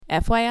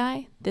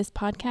FYI, this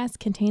podcast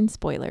contains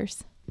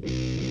spoilers.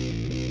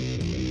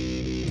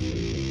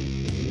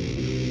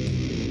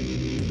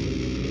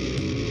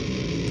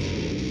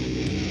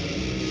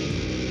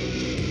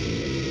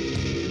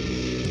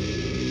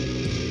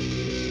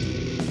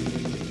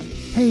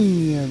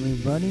 Hey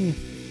everybody,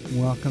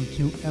 welcome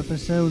to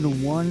episode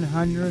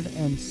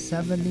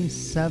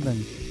 177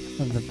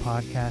 of the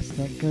podcast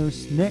that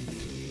goes snicked.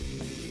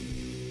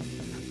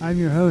 I'm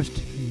your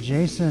host,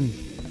 Jason,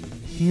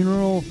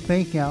 funeral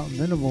fakeout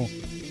Venable,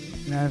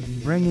 and I'm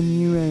bringing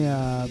you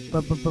a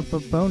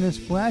bonus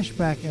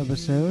flashback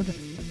episode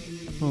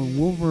for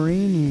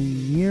Wolverine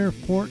in year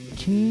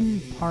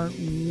 14, part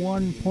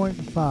 1.5,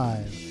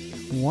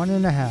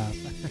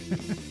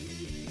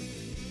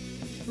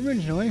 1.5.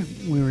 Originally,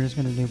 we were just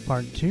going to do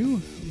part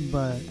 2,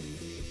 but,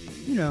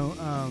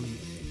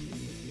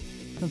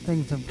 some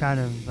things have kind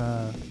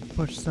of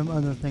pushed some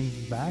other things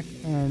back,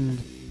 and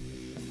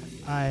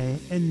I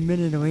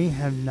admittedly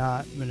have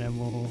not been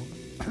able,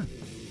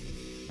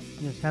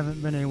 haven't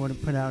been able to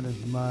put out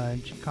as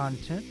much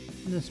content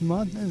this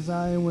month as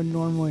I would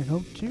normally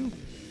hope to.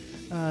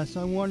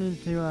 So I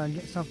wanted to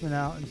get something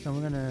out, and so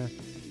we're going to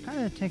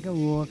kind of take a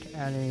look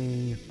at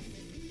a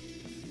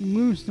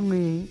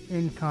loosely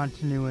in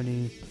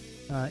continuity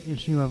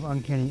issue of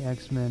Uncanny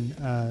X-Men.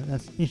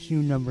 That's issue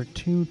number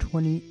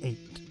 228.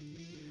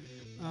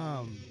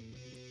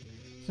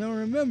 So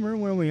remember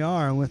where we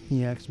are with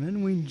the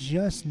X-Men. We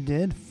just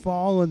did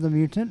Fall of the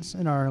Mutants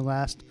in our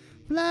last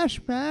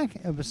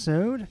flashback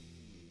episode.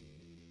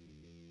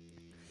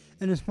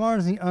 And as far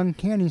as the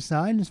Uncanny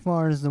side, as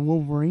far as the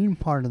Wolverine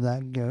part of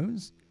that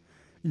goes,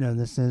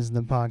 this is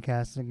the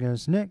podcast that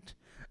goes snicked.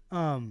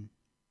 As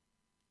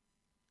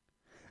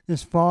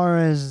far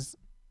as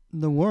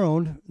the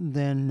world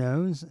then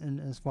knows, and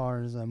as far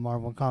as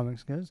Marvel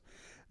Comics goes,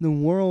 the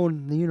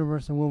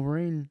universe of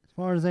Wolverine, as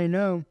far as they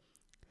know,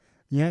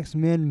 the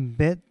X-Men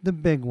bit the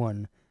big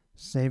one,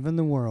 saving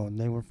the world.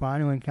 They were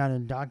finally kind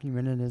of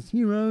documented as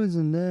heroes,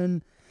 and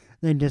then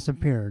they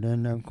disappeared.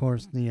 And of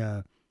course,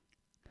 the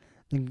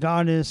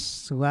goddess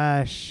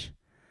slash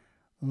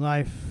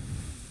life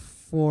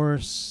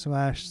force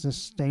slash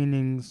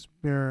sustaining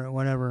spirit,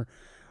 whatever,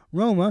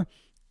 Roma,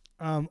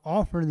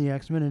 offered the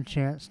X-Men a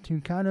chance to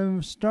kind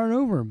of start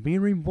over, be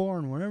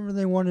reborn, whatever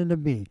they wanted to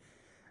be.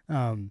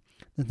 That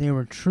they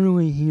were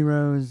truly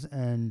heroes,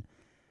 and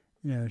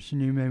she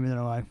knew maybe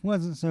their life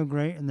wasn't so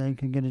great, and they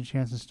could get a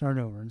chance to start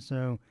over. And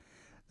so,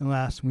 the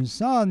last we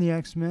saw in the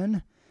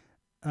X-Men,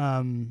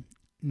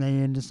 they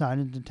had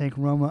decided to take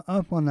Roma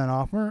up on that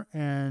offer,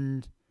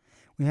 and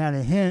we had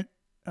a hint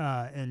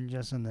in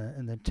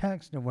the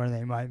text of where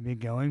they might be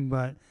going,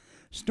 but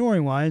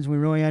story-wise, we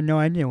really had no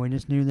idea. We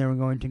just knew they were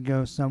going to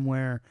go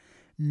somewhere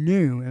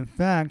new. In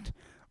fact,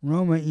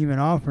 Roma even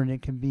offered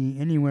it could be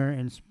anywhere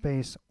in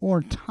space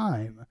or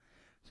time.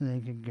 So they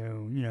could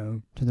go,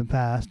 to the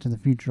past, to the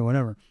future,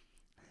 whatever.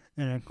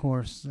 And of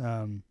course,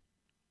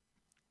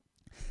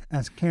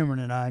 as Cameron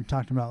and I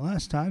talked about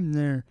last time,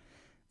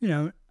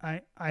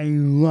 I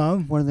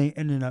love what they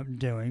ended up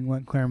doing,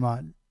 what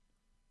Claremont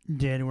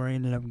did, where he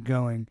ended up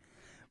going.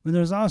 But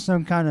there's also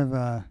kind of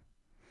I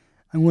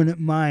wouldn't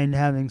mind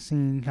having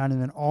seen kind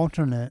of an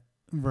alternate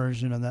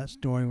version of that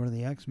story where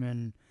the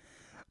X-Men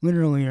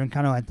literally are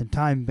kind of like the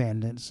time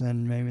bandits,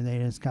 and maybe they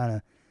just kind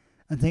of,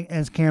 I think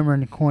as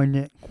Cameron coined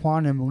it,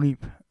 quantum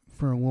leap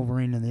for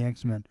Wolverine and the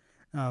X-Men.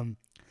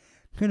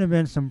 Could have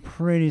been some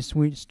pretty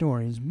sweet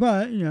stories,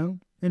 but,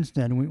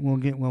 instead we'll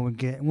get what we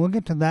get. We'll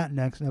get to that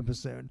next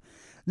episode.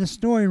 This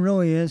story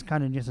really is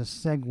kind of just a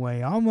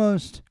segue,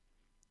 almost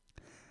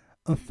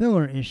a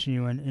filler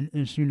issue in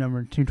issue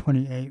number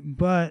 228,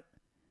 but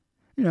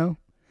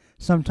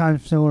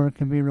sometimes filler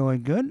can be really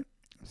good.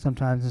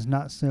 Sometimes it's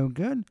not so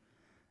good.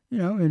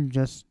 It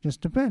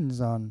just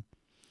depends on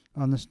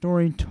the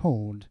story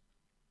told.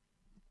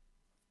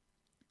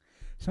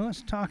 So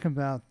let's talk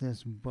about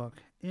this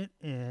book. It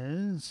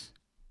is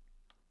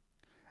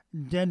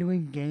Deadly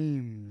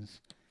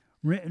Games,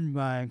 written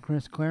by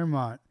Chris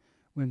Claremont,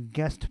 with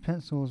guest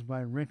pencils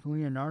by Rick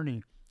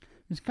Leonardi.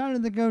 He's kind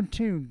of the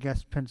go-to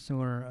guest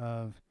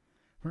penciler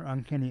for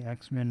Uncanny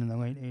X-Men in the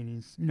late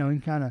 80s. He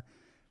kind of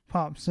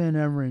pops in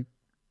every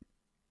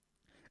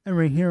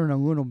here in a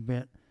little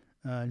bit.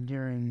 He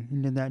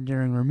did that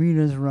during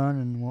Romita's run,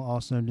 and we'll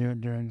also do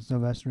it during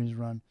Silvestri's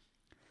run.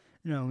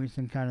 At least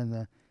in kind of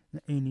the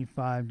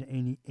 85 to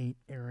 88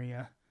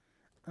 area.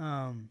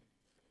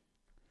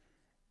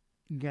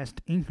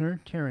 Guest inker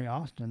Terry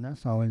Austin.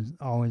 That's always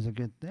a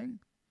good thing.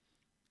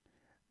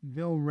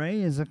 Bill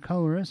Ray is a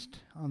colorist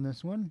on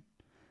this one.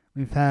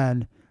 We've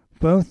had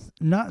both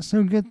not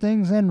so good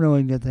things and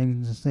really good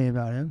things to say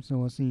about him, so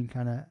we'll see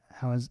kind of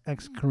how his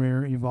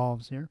career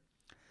evolves here.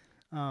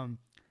 Tom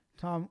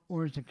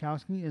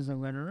Orzechowski is a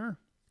letterer.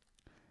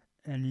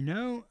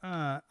 And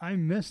I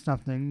missed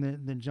something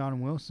that John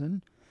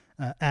Wilson,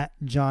 at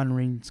John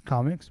Reads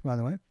Comics, by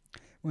the way,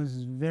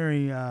 was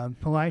very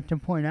polite to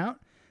point out.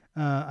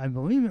 I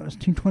believe it was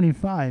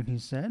 225, he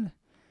said.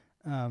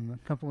 A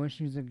couple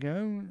issues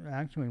ago.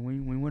 Actually,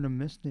 we would have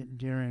missed it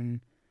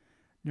during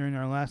during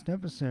our last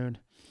episode,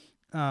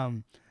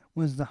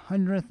 was the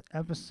 100th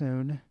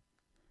episode,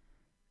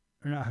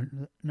 or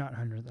not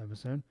 100th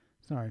episode,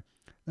 sorry,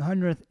 the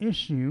 100th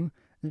issue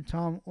that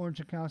Tom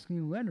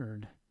Orzechowski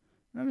lettered.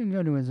 Let me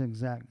go to his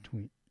exact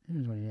tweet.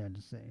 Here's what he had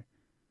to say.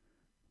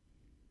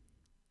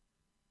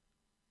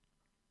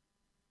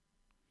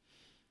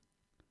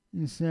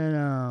 He said,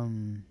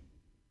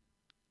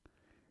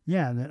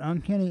 that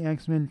Uncanny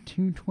X-Men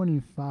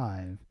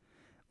 225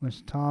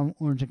 was Tom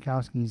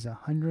Orzechowski's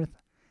 100th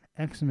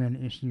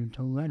X-Men issue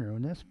to letter.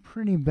 And that's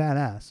pretty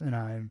badass, and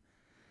I'm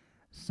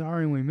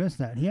sorry we missed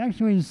that. He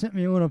actually sent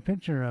me a little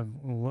picture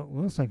of what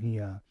looks like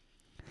he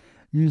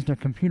used a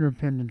computer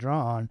pen to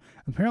draw on.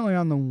 Apparently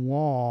on the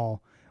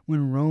wall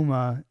when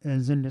Roma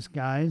is in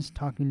disguise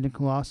talking to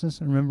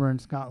Colossus, remember in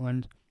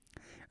Scotland,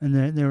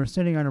 and they were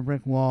sitting on a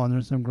brick wall and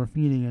there's some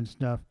graffiti and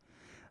stuff.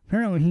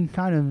 Apparently he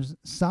kind of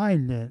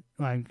signed it,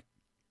 like,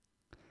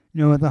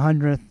 with the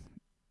 100th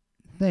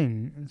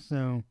thing.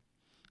 So,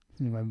 let's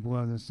see if I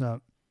blow this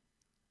up.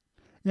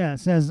 Yeah, it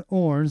says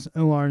ORZ,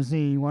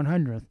 O-R-Z,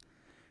 100th.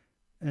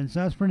 And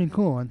so that's pretty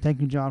cool. And thank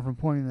you, John, for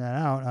pointing that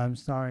out. I'm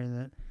sorry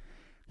that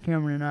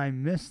Cameron and I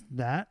missed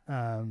that.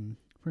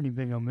 Pretty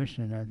big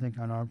omission, I think,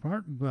 on our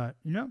part. But,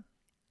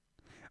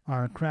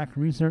 our crack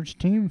research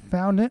team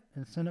found it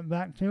and sent it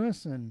back to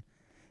us. And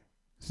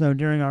so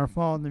during our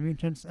Fall of the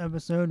Mutants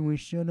episode, we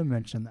should have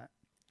mentioned that.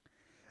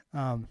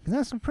 Because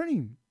that's a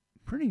pretty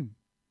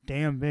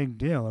damn big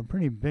deal, a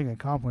pretty big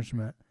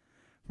accomplishment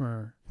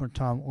for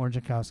Tom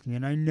Orzechowski.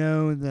 And I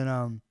know that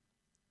I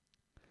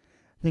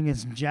think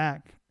it's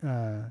Jack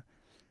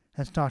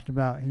has talked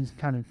about, he's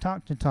kind of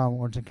talked to Tom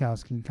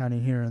Orzechowski kind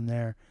of here and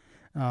there.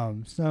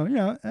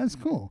 So, that's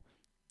cool.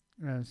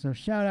 So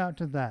shout out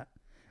to that.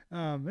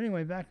 But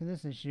anyway, back to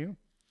this issue,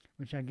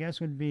 which I guess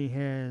would be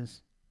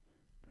his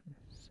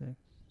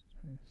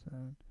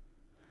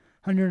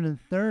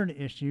 103rd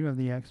issue of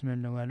the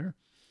X-Men to letter.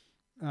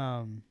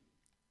 The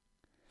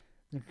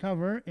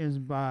cover is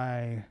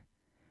by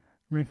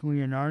Rick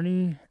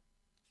Leonardi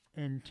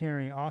and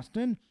Terry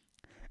Austin,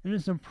 and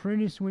it's a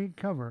pretty sweet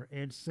cover.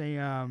 It's a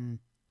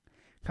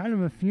kind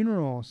of a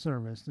funeral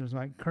service. There's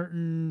like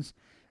curtains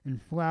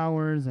and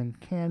flowers and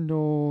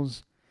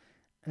candles,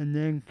 and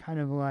then kind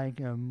of like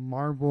a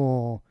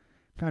marble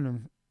kind of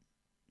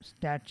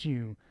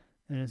statue,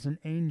 and it's an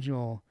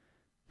angel.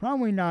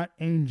 Probably not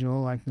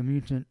angel like the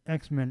mutant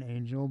X-Men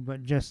angel,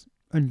 but just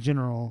a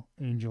general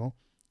angel.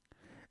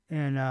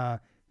 And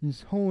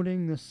he's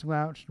holding the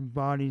slouched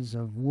bodies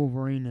of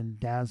Wolverine and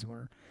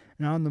Dazzler.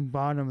 And on the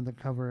bottom of the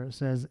cover it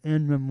says,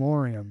 In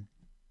Memoriam,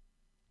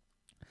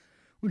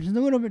 which is a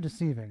little bit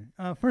deceiving.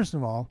 First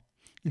of all,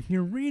 if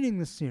you're reading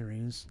the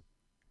series,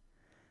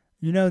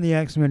 the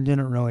X-Men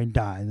didn't really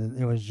die.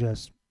 It was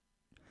just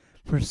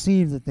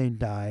perceived that they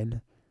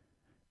died,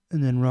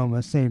 and then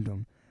Roma saved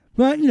them.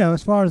 But,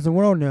 as far as the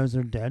world knows,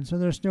 they're dead, so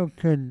there still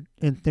could,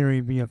 in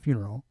theory, be a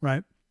funeral,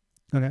 right?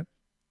 Okay.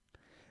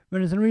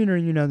 But as a reader,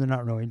 they're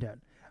not really dead.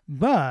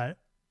 But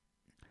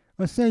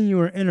let's say you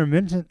were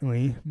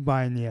intermittently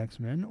buying the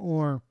X-Men,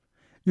 or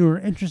you were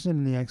interested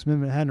in the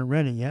X-Men but hadn't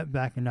read it yet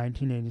back in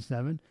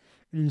 1987,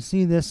 and you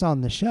see this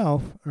on the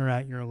shelf or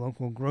at your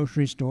local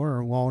grocery store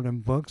or Walden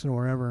Books or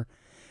wherever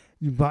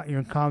you bought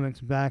your comics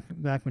back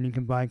when you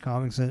could buy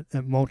comics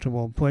at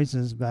multiple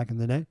places back in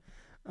the day.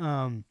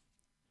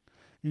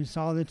 You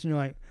saw this and you're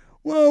like,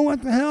 whoa,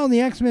 what the hell?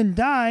 The X-Men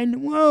died.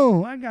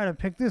 Whoa, I got to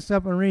pick this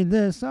up and read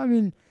this. I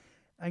mean,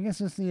 I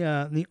guess it's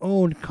the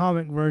old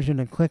comic version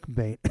of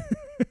clickbait.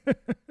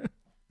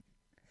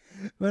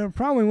 But it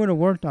probably would have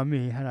worked on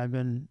me had I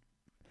been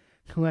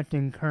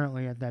collecting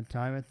currently at that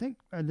time. I think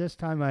at this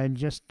time I had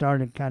just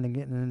started kind of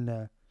getting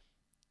into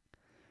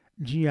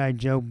G.I.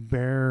 Joe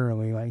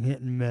barely, like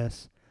hit and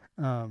miss.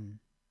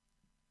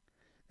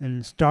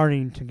 And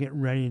starting to get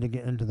ready to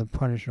get into the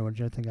Punisher,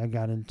 which I think I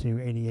got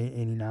into 88,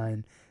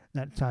 89,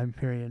 that time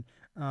period.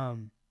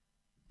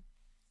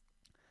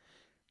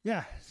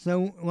 Yeah,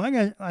 so like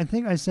I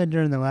think I said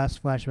during the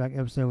last flashback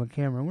episode with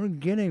Cameron, we're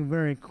getting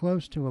very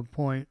close to a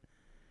point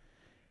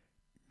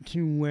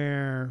to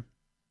where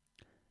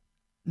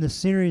the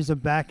series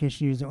of back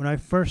issues that when I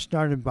first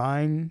started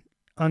buying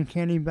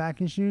Uncanny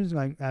back issues,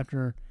 like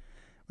after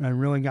when I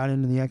really got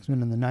into the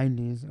X-Men in the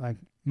 90s, like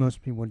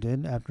most people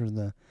did after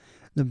the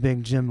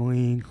big Jim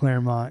Lee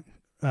Claremont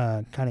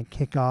kind of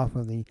kickoff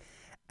of the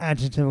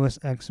adjectiveless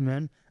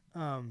X-Men.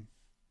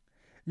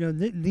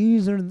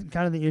 These are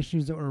kind of the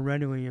issues that were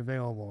readily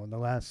available in the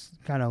last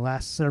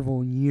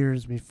several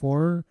years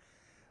before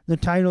the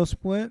title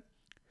split.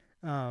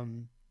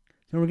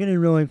 So we're getting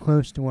really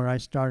close to where I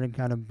started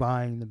kind of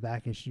buying the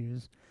back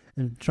issues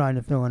and trying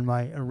to fill in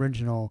my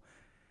original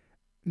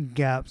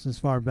gaps as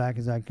far back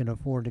as I could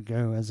afford to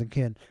go as a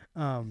kid.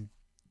 So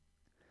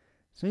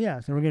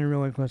we're getting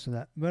really close to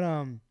that.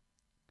 But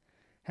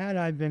had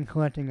I been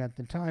collecting at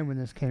the time when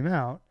this came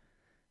out,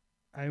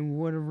 I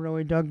would have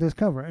really dug this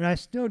cover. And I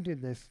still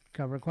did this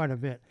cover quite a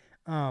bit.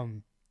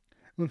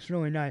 Looks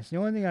really nice. The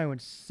only thing I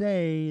would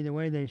say, the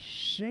way they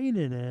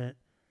shaded it,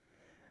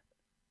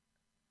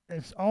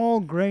 it's all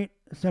great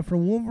except for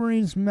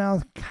Wolverine's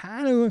mouth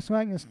kind of looks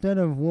like, instead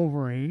of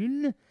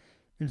Wolverine,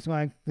 it's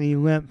like the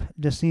limp,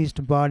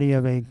 deceased body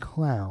of a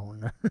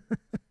clown.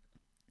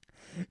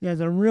 He has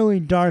a really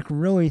dark,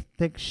 really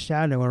thick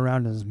shadow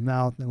around his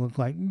mouth that look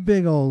like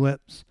big old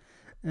lips.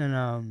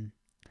 And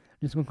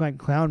just look like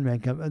clown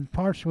makeup. And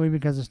partially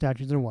because the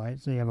statues are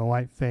white, so you have a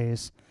white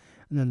face,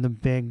 and then the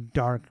big,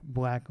 dark,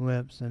 black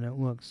lips, and it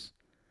looks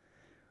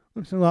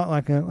a lot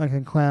like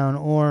a clown,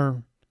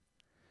 or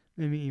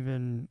maybe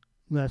even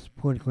less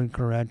politically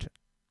correct,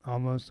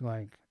 almost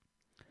like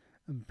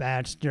a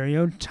bad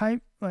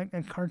stereotype, like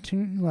a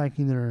cartoon, like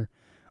either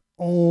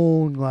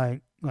old,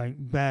 like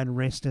bad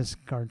racist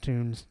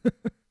cartoons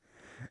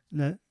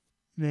that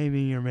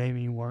maybe or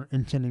maybe weren't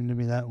intending to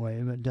be that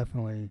way, but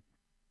definitely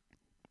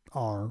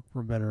are,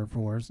 for better or for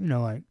worse.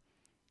 Like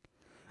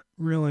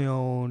really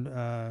old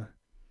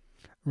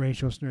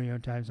racial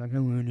stereotypes, like a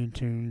Looney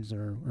Tunes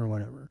or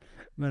whatever.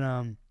 But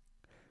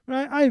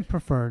I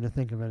prefer to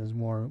think of it as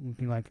more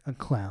looking like a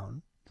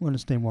clown. I want to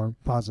stay more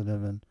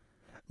positive and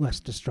less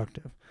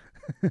destructive.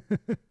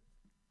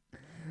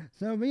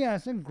 So, but yeah,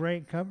 it's a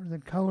great cover. The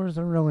colors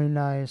are really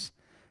nice.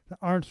 The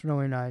art's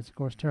really nice. Of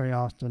course, Terry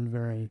Austin,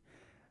 very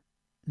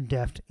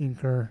deft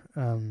inker,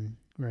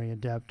 very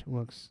adept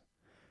looks.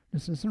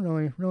 This is a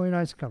really, really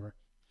nice cover.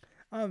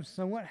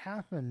 So what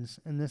happens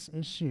in this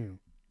issue?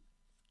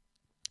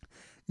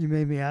 You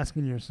may be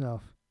asking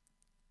yourself.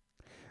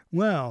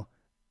 Well,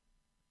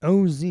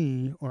 OZ,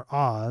 or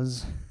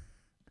Oz,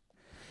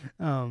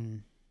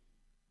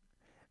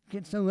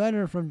 gets a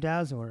letter from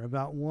Dazzler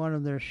about one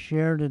of their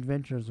shared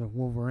adventures with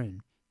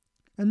Wolverine.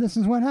 And this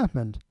is what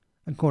happened,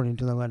 according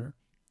to the letter.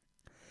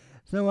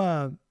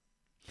 So,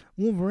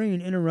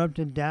 Wolverine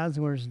interrupted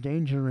Dazzler's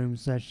Danger Room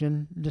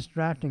session,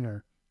 distracting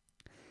her.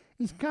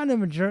 He's kind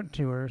of a jerk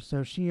to her,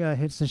 so she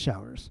hits the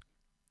showers,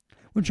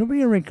 which will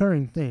be a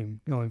recurring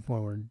theme going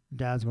forward,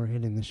 Dazzler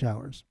hitting the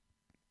showers.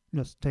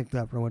 Just take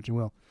that for what you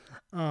will.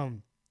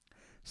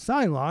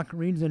 Psylocke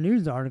reads a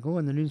news article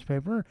in the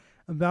newspaper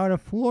about a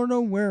Florida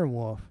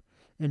werewolf,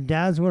 and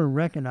Dazzler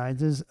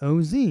recognizes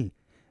OZ,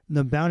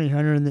 the bounty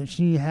hunter that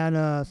she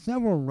had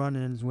several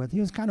run-ins with.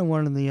 He was kind of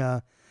one of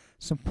the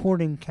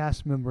supporting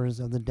cast members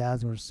of the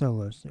Dazzler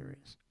solo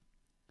series.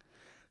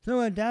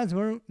 So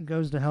Dazzler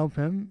goes to help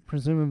him,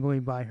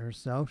 presumably by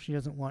herself. She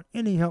doesn't want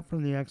any help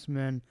from the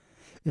X-Men.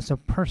 It's a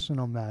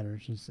personal matter,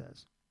 she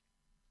says.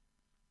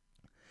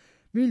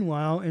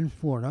 Meanwhile, in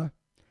Florida,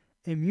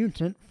 a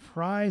mutant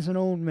fries an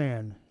old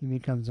man. He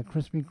becomes a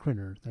crispy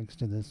critter thanks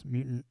to this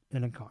mutant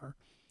in a car.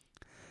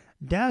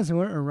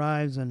 Dazzler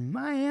arrives in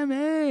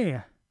Miami,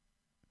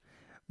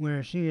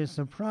 where she is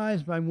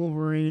surprised by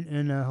Wolverine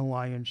in a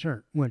Hawaiian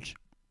shirt, which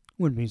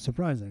would be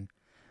surprising.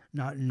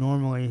 Not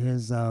normally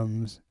his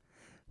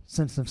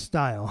sense of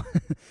style.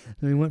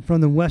 So he went from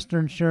the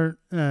Western shirt,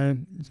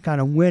 it's kind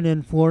of wet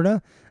in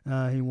Florida.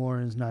 He wore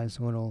his nice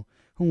little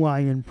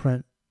Hawaiian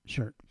print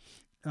shirt.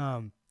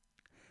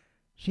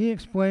 She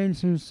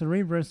explains who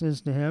Cerebrus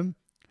is to him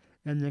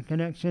and the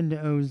connection to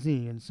OZ,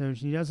 and so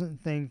she doesn't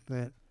think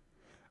that,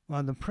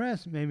 well, the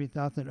press maybe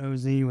thought that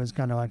OZ was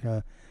kind of like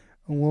a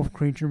wolf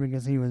creature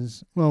because he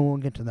was, well, we'll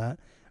get to that.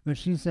 But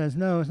she says,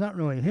 no, it's not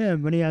really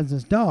him, but he has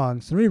this dog,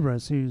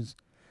 Cerebrus, who's,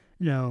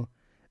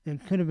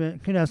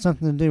 it could have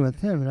something to do with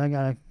him, and I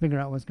got to figure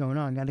out what's going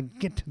on. Got to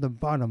get to the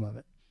bottom of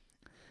it.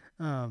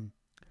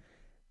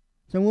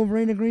 So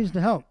Wolverine agrees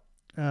to help.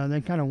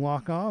 They kind of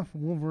walk off.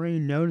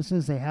 Wolverine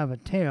notices they have a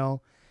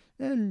tail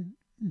and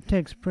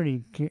takes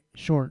pretty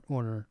short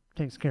order,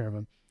 takes care of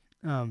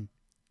him.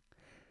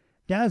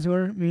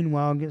 Dazzler,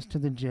 meanwhile, gets to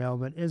the jail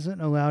but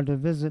isn't allowed to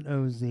visit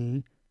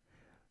OZ,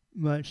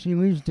 but she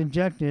leaves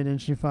dejected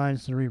and she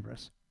finds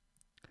Cerebrus.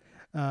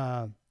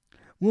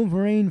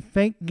 Wolverine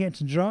fake gets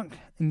drunk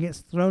and gets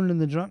thrown in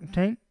the drunk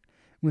tank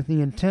with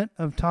the intent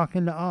of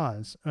talking to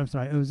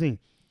OZ. There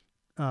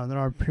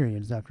are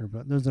periods after,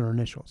 but those are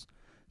initials.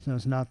 So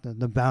it's not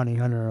the bounty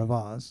hunter of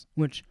Oz,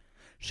 which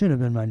should have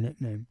been my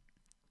nickname.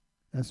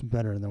 That's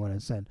better than what I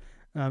said.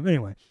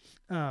 Anyway,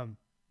 so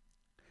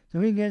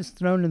he gets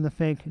thrown in the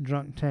fake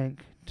drunk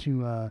tank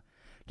to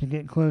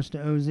get close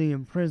to OZ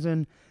in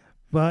prison,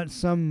 but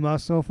some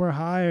muscle for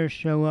hire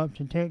show up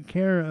to take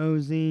care of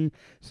OZ,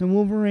 so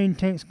Wolverine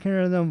takes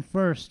care of them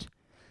first,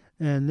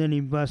 and then he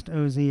busts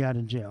OZ out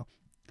of jail.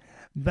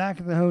 Back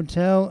at the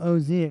hotel,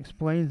 OZ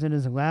explains that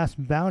his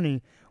last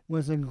bounty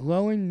was a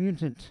glowing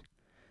mutant.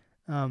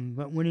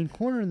 But when he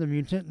cornered the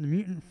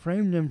mutant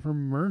framed him for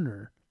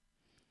murder.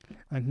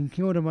 Like, he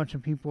killed a bunch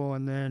of people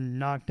and then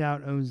knocked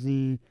out OZ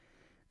and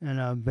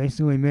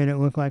basically made it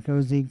look like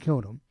OZ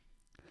killed him.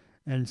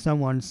 And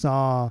someone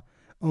saw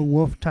a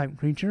wolf-type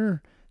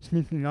creature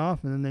sneaking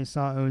off, and then they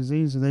saw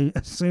OZ, so they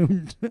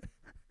assumed...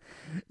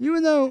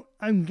 Even though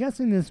I'm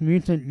guessing this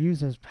mutant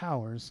uses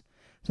powers,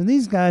 so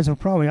these guys are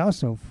probably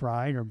also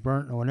fried or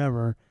burnt or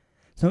whatever.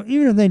 So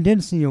even if they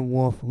did see a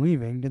wolf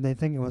leaving, did they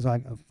think it was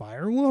like a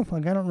fire wolf?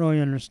 Like, I don't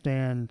really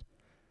understand.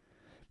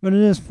 But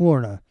it is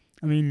Florida.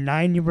 I mean,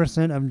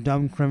 90% of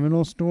dumb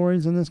criminal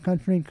stories in this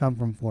country come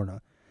from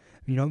Florida.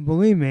 If you don't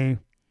believe me,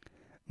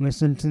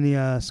 listen to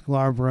the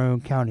Scarborough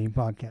County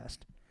podcast.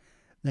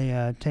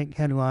 They take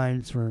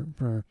headlines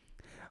for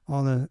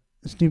all the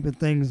stupid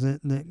things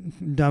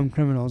that dumb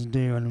criminals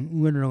do,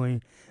 and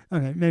literally,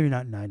 okay, maybe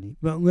not 90,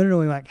 but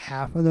literally like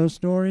half of those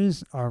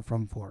stories are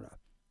from Florida.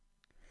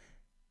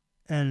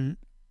 And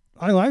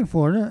I like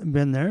Florida.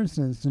 Been there. It's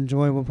an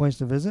enjoyable place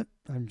to visit.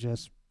 I'm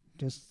just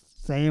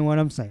saying what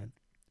I'm saying.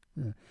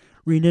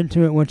 Read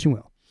into it what you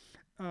will.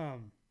 I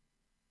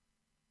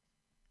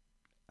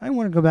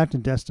want to go back to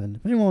Destin.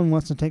 If anyone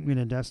wants to take me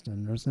to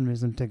Destin or send me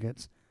some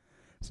tickets,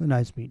 it's a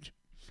nice beach.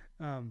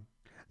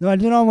 Though I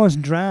did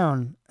almost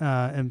drown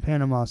in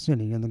Panama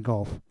City in the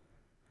Gulf.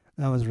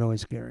 That was really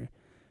scary.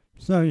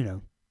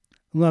 So,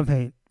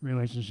 love-hate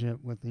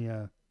relationship with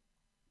the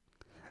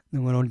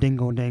little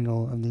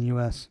dingle-dangle of the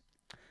U.S.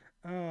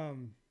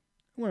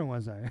 Where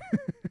was I?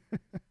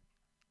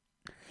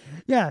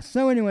 Yeah,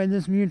 so anyway,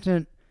 this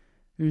mutant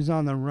who's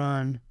on the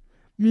run.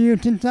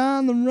 Mutant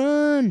on the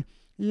run!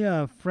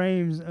 Yeah,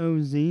 frames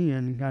OZ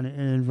and kind of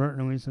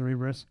inadvertently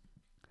Cerebrus.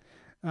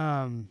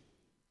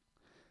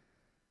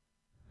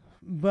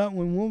 But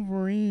when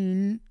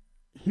Wolverine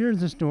hears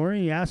the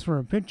story, he asks for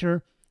a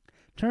picture.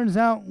 Turns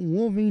out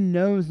Wolverine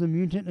knows the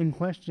mutant in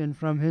question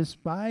from his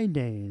spy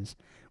days.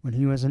 When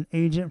he was an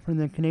agent for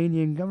the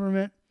Canadian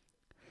government,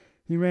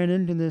 he ran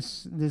into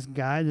this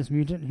guy, this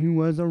mutant, who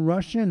was a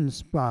Russian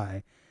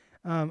spy.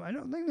 I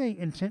don't think they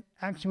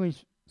actually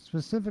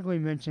specifically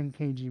mention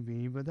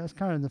KGB, but that's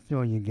kind of the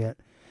feel you get.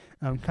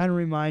 Kind of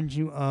reminds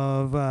you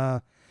of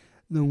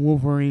the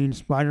Wolverine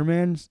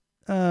Spider-Man's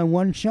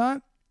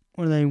one-shot,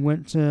 where they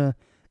went to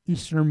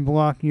Eastern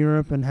Bloc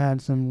Europe and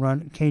had some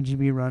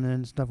KGB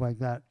run-ins, stuff like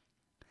that.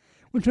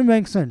 Which would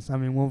make sense. I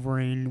mean,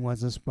 Wolverine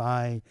was a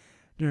spy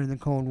during the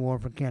Cold War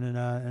for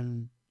Canada,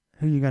 and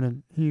who you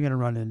gonna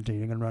run into?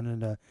 You're gonna run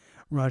into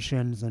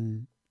Russians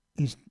and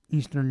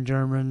Eastern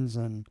Germans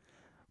and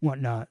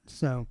whatnot.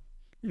 So,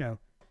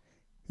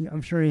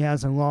 I'm sure he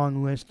has a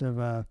long list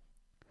of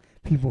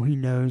people he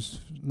knows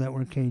that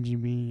were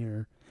KGB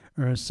or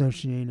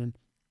associated.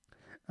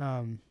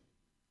 But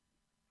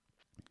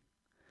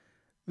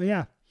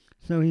yeah,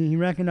 so he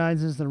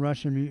recognizes the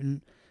Russian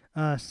mutant.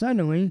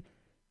 Suddenly,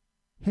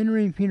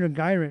 Henry Peter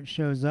Gyrich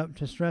shows up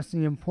to stress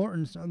the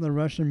importance of the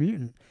Russian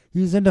mutant.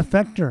 He's a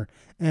defector,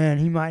 and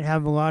he might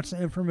have lots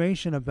of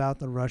information about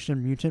the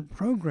Russian mutant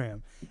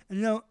program.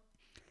 And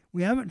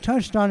we haven't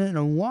touched on it in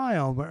a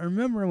while, but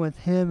remember with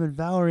him and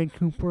Valerie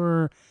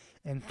Cooper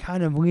and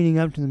kind of leading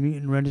up to the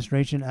Mutant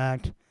Registration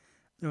Act,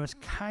 there was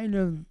kind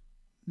of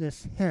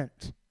this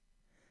hint,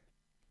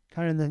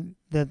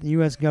 that the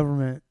U.S.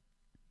 government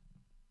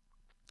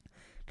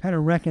kind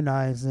of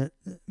recognized that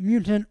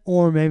mutant,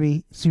 or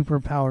maybe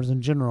superpowers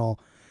in general,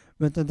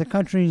 but that the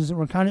countries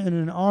were kind of in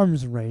an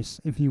arms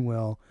race, if you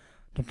will,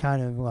 to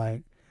kind of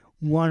like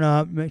one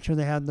up, make sure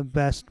they had the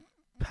best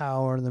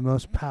power, the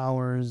most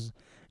powers,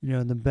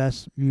 the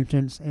best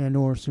mutants and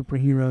or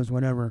superheroes,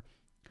 whatever.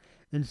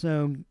 And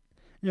so,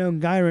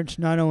 Gyrich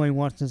not only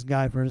wants this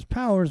guy for his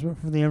powers, but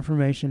for the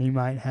information he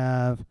might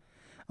have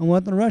on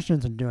what the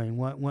Russians are doing,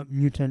 what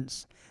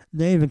mutants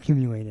they've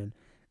accumulated.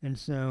 And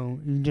so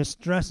he just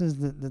stresses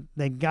that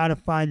they got to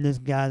find this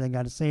guy, they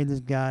got to save this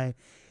guy.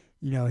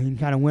 He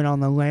kind of went on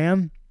the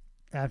lam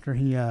after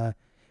he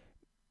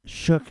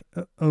shook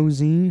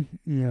OZ,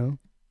 and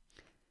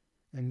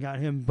got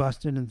him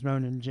busted and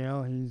thrown in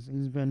jail. He's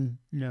been,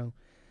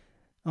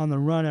 on the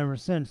run ever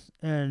since.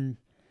 And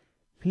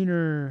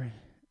Henry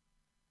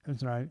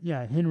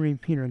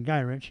Peter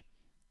Gyrich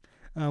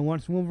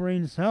wants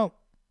Wolverine's help.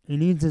 He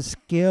needs his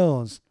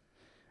skills.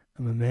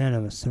 I'm a man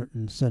of a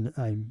certain set.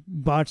 I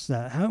botched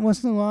that.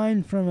 What's the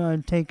line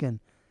from Taken?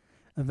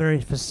 A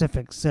very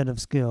specific set of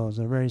skills,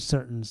 a very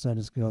certain set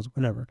of skills,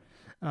 whatever.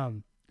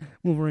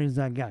 Wolverine's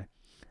that guy.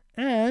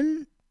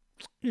 And,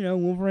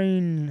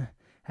 Wolverine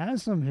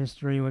has some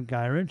history with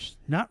Gyrich.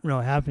 Not real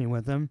happy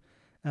with him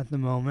at the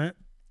moment.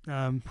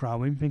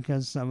 Probably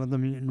because some of the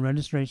mutant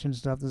registration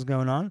stuff that's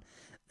going on.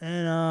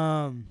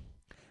 And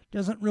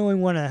doesn't really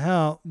want to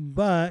help,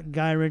 but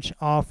Gyrich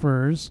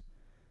offers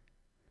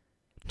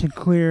to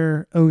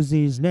clear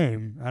OZ's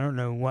name. I don't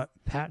know what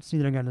patsy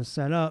they're going to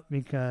set up,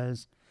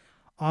 because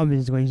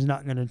obviously he's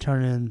not going to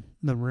turn in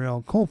the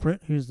real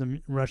culprit, who's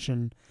the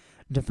Russian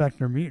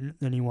defector mutant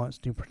that he wants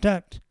to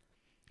protect.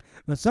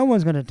 But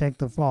someone's going to take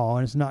the fall,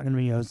 and it's not going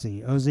to be OZ.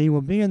 OZ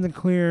will be in the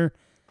clear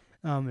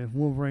if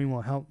Wolverine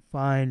will help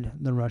find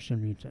the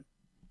Russian mutant.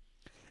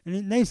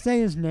 And they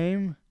say his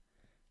name.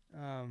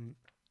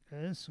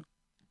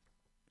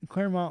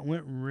 Claremont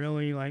went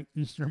really like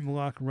Eastern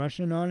Bloc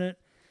Russian on it.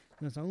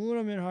 It's a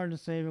little bit hard to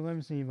say, but let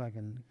me see if I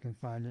can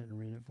find it and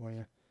read it for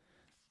you.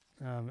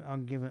 I'll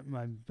give it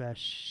my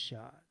best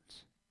shot.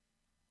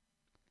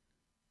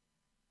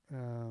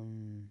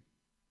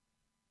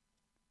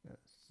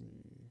 Let's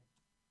see.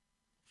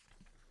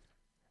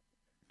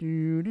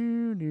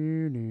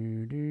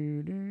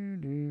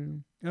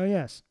 Oh,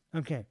 yes.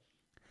 Okay.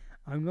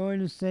 I'm going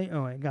to say...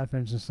 Oh, I got to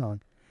finish the song.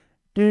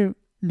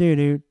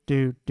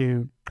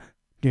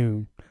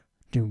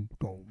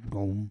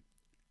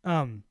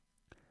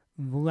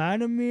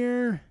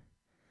 Vladimir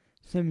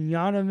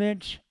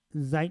Semyonovich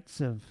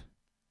Zaitsev.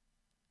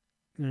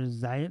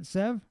 There's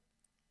Zaitsev.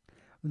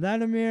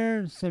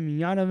 Vladimir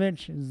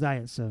Semyonovich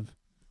Zaitsev.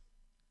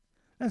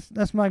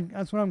 That's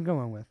what I'm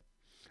going with.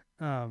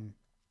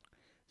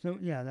 So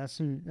yeah, that's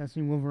who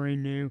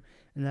Wolverine knew,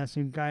 and that's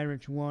who Guy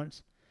Ritchie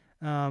wants.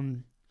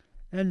 And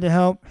to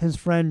help his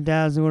friend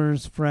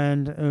Dazzler's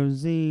friend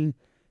OZ,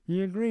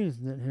 he agrees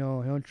that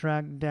he'll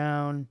track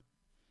down.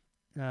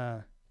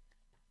 I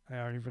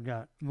already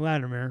forgot.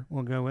 Vladimir.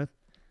 We'll go with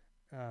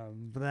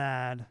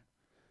Vlad.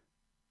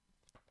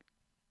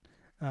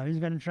 He's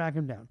going to track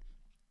him down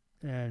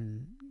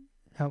and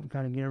help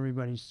kind of get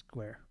everybody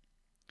square.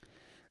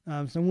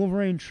 So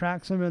Wolverine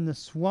tracks him in the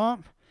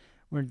swamp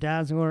where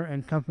Dazzler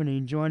and company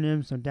join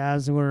him. So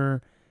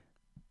Dazzler,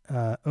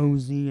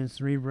 OZ, and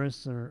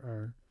Cerebrus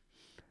are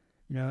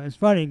it's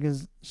funny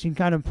because she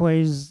kind of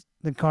plays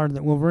the card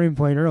that Wolverine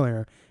played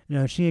earlier.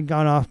 She had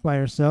gone off by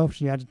herself.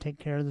 She had to take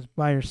care of this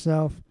by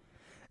herself.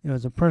 It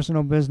was a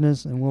personal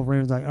business, and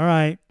Wolverine was like, all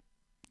right,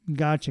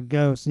 gotcha,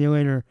 go, see you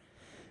later.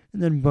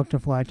 And then booked a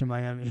flight to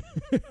Miami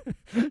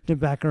to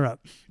back her up.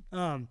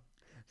 So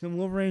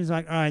Wolverine's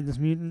like, all right,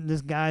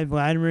 this guy,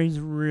 Vladimir, he's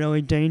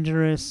really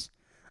dangerous.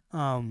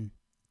 I'm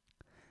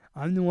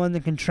the one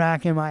that can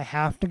track him. I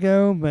have to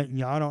go, but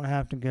y'all don't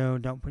have to go.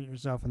 Don't put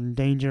yourself in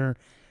danger.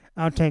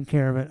 I'll take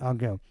care of it. I'll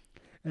go.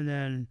 And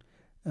then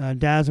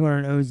Dazzler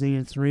and OZ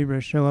and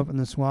Cerebrus show up in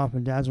the swamp,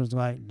 and Dazzler's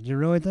like, did you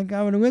really think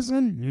I would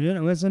listen? You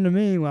didn't listen to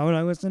me. Why would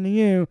I listen to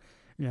you?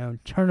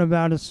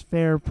 Turnabout is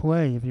fair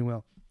play, if you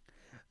will.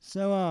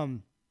 So,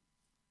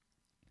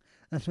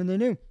 that's what they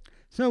do.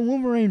 So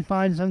Wolverine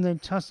finds them. They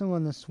tussle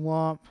in the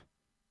swamp.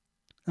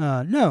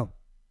 No.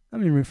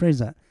 Let me rephrase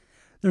that.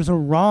 There's a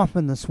romp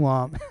in the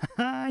swamp.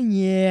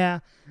 Yeah.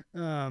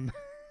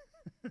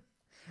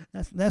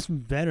 That's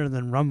better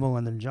than rumble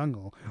in the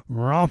jungle.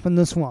 Romp in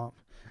the swamp.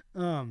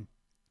 But,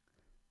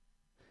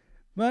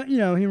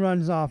 he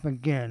runs off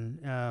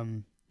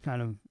again.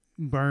 Kind of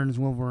burns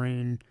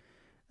Wolverine.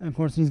 Of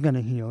course, he's going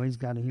to heal. He's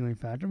got a healing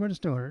factor, but it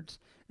still hurts.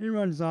 He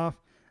runs off.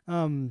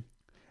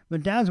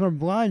 But Dazzler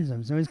blinds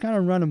him, so he's kind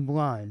of running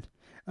blind.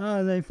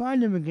 They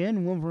find him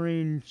again.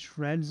 Wolverine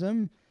shreds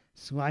him,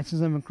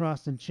 slices him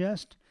across the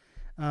chest.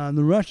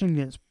 The Russian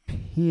gets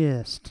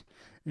pissed,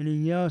 and he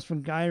yells for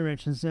Guy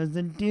Ritchie and says,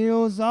 the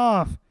deal's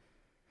off.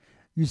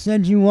 You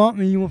said you want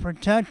me. You will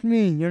protect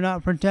me. You're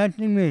not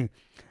protecting me.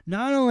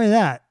 Not only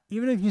that,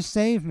 even if you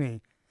save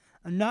me,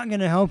 I'm not going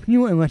to help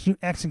you unless you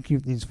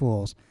execute these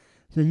fools.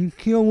 So you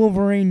kill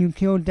Wolverine, you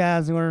kill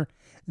Dazzler,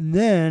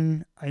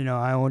 then,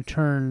 I will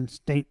turn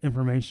state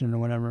information or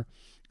whatever.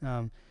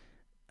 I'll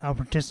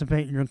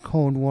participate in your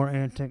Cold War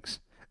antics.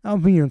 I'll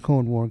be your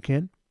Cold War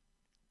kid.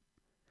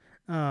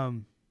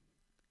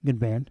 Good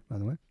band, by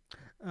the way.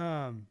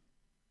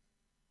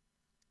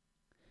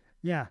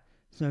 Yeah,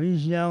 so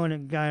he's yelling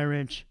at Guy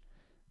Ritchie.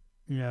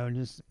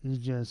 He's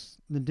just,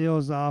 the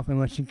deal's off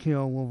unless you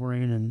kill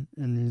Wolverine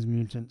and these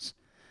mutants.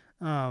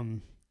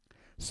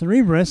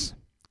 Cerebrus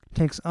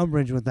takes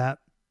umbrage with that.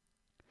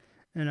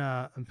 And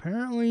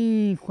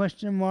apparently,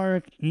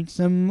 eats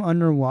them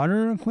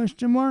underwater, He,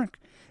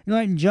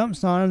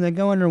 jumps on them, they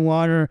go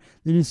underwater,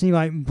 then you see,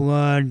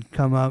 blood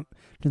come up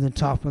to the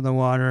top of the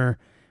water,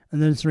 and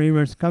then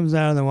Cerebrus comes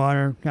out of the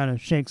water, kind of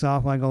shakes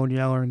off like Old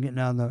Yeller getting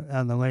out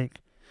of the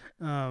lake.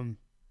 And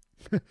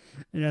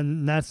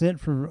that's it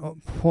for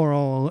poor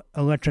old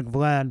Electric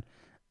Vlad.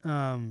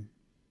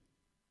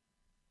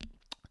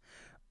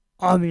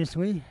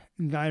 Obviously,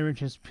 Guy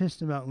Ritchie is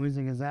pissed about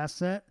losing his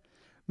asset.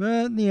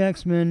 But the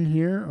X-Men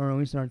here, or at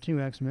least our two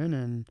X-Men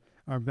and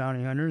our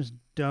bounty hunters,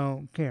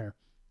 don't care.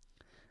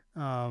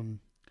 So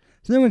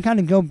then we kind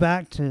of go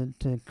back to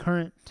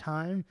current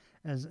time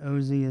as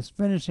OZ is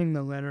finishing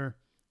the letter.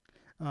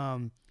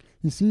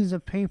 He sees a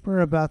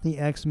paper about the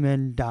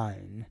X-Men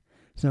dying.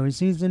 So he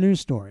sees the news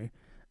story.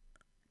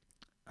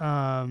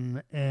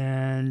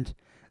 And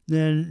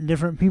then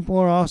different people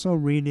are also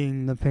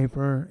reading the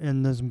paper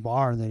in this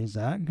bar that he's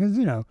at. Because,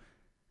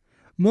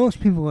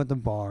 most people at the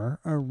bar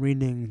are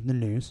reading the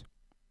news.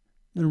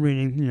 They're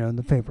reading,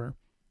 the paper.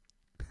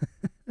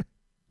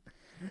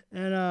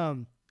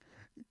 And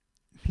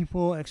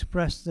people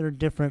express their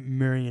different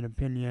myriad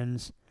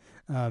opinions.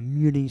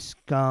 Muty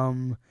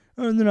scum,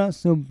 or they're not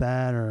so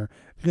bad, or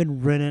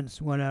good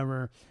riddance,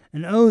 whatever.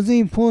 And OZ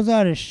pulls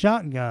out his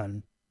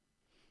shotgun.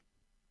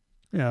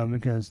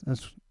 Because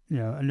that's,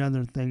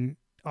 another thing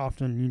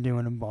often you do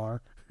in a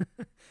bar.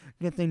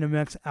 Good thing to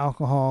mix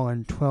alcohol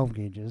and 12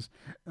 gauges.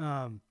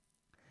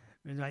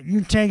 He's like, you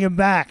take it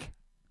back.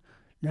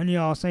 None of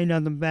y'all say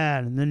nothing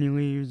bad. And then he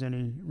leaves and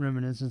he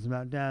reminisces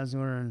about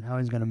Dazzler and how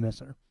he's going to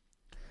miss her.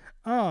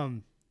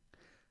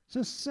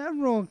 So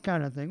several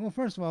kind of things. Well,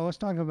 first of all, let's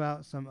talk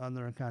about some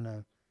other kind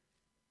of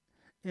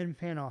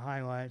in-panel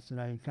highlights that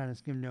I kind of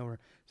skimmed over.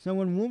 So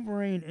when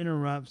Wolverine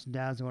interrupts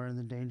Dazzler in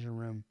the danger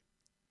room,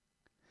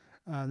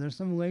 there's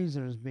some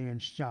lasers being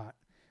shot.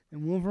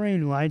 And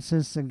Wolverine lights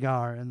his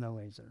cigar in the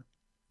laser.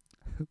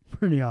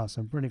 Pretty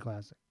awesome. Pretty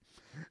classic.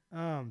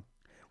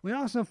 We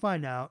also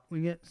find out,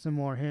 we get some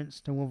more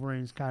hints to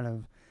Wolverine's kind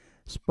of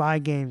spy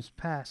games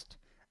past.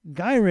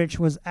 Gyrich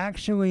was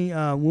actually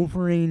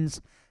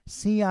Wolverine's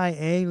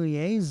CIA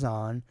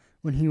liaison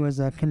when he was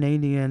a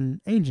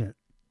Canadian agent.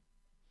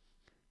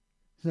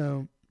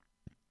 So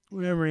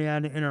whenever he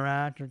had to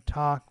interact or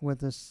talk with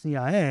the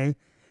CIA,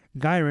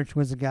 Gyrich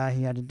was the guy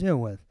he had to deal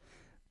with.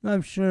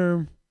 I'm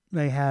sure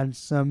they had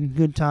some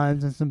good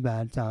times and some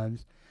bad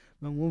times,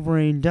 but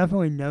Wolverine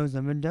definitely knows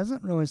him and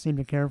doesn't really seem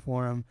to care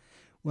for him,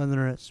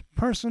 whether it's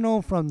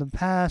personal from the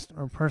past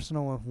or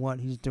personal with what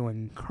he's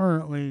doing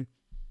currently.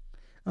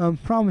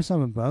 Probably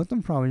some of both.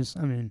 And probably just,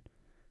 how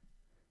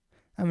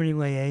many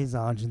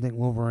liaisons do you think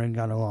Wolverine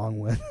got along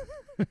with?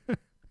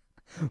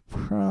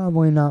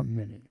 Probably not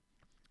many.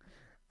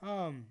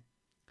 So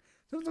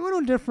it's a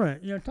little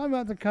different. Talking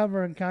about the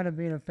cover and kind of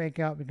being a fake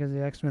out because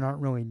the X-Men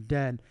aren't really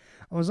dead.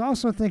 I was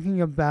also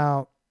thinking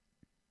about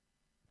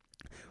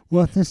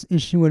what this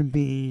issue would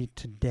be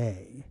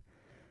today.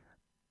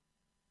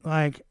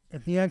 Like,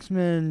 if the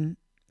X-Men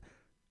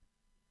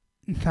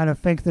kind of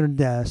fake their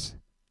deaths,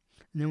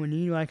 and then we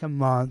need like a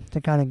month to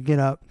kind of get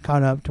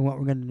caught up to what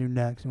we're going to do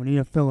next, and we need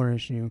a filler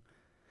issue,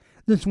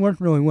 this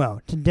worked really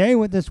well. Today,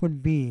 what this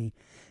would be,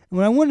 and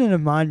what I wouldn't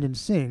have minded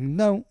seeing,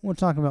 though we'll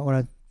talk about what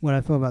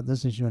I feel about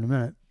this issue in a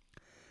minute,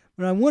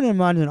 but I wouldn't have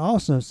minded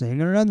also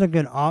seeing another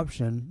good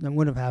option that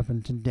would have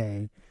happened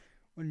today.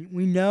 When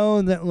we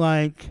know that,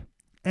 like,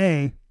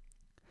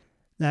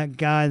 that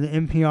guy, the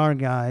NPR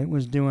guy,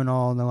 was doing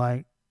all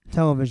the,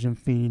 television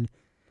feed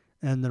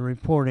and the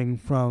reporting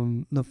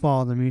from the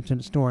Fall of the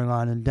Mutant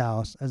storyline in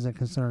Dallas as it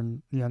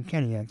concerned the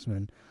Uncanny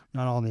X-Men.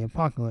 Not all the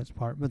Apocalypse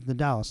part, but the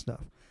Dallas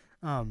stuff.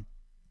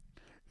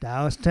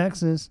 Dallas,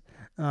 Texas.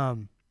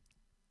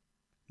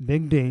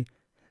 Big D.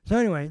 So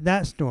anyway,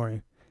 that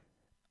story.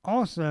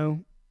 Also,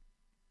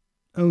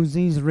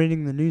 OZ's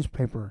reading the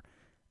newspaper.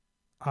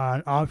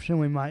 An option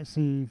we might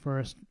see for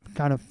a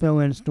kind of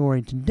fill-in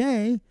story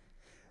today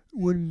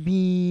would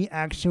be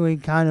actually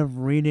kind of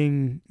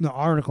reading the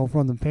article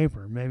from the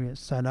paper. Maybe it's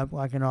set up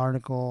like an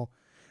article,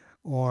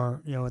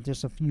 or, with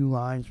just a few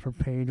lines per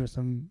page with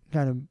some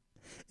kind of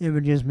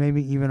images,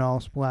 maybe even all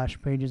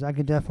splash pages. I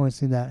could definitely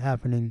see that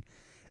happening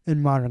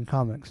in modern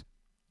comics.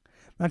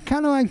 But I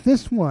kind of like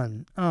this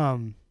one,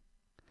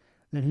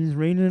 that he's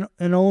reading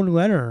an old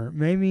letter.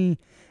 Maybe,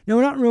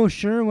 we're not real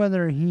sure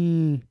whether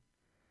he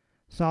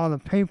saw the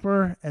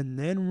paper and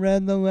then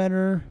read the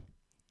letter,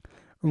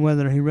 or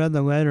whether he read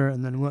the letter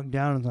and then looked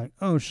down and was like,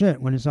 oh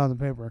shit, when he saw the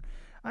paper.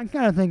 I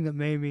kind of think that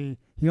maybe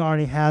he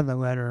already had the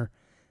letter,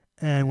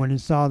 and when he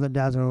saw that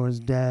Dazzler was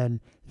dead,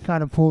 he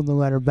kind of pulled the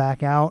letter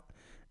back out,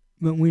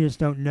 but we just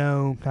don't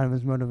know kind of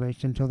his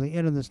motivation until the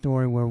end of the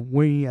story where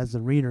we as the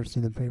reader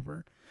see the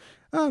paper.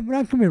 But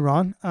I could be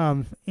wrong.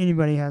 If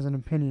anybody has an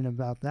opinion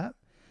about that,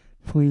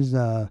 please,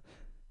 send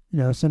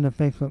a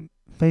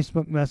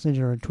Facebook message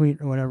or a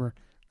tweet or whatever.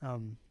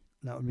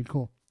 That would be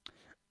cool.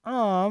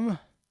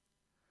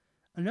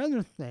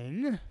 Another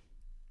thing.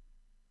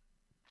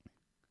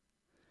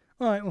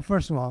 All right, well,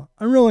 first of all,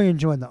 I really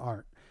enjoyed the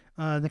art.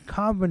 The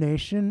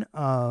combination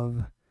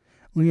of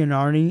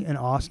Leonardi and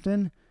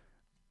Austin,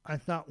 I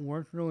thought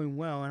worked really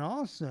well. And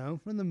also,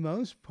 for the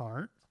most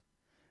part,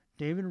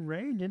 David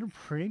Ray did a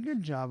pretty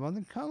good job on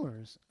the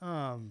colors.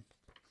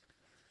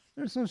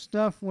 There's some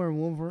stuff where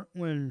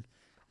when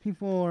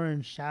people are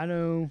in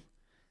shadow,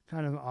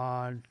 kind of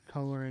odd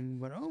coloring,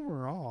 but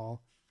overall,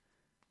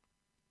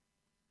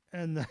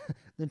 and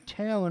the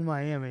tail in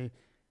Miami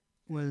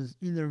was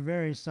either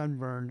very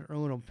sunburned or a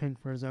little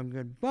pink for his own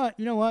good. But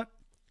you know what?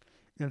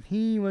 If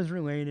he was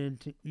related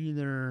to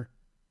either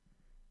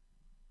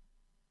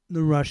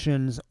the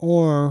Russians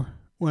or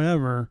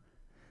whatever,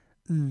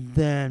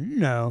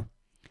 then,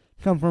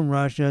 come from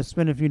Russia,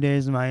 spend a few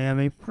days in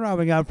Miami,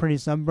 probably got pretty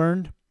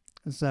sunburned.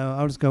 So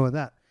I'll just go with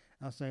that.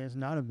 I'll say it's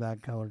not a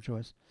bad color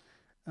choice.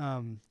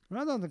 But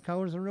I thought the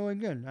colors are really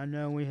good. I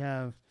know we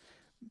have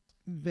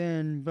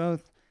been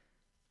both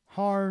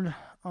hard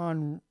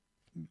on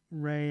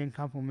Ray and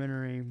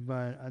complimentary,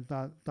 but I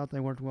thought they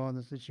worked well in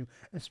this issue,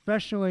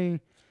 especially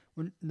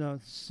when the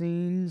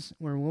scenes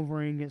where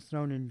Wolverine gets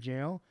thrown in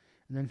jail,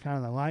 and then kind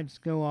of the lights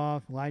go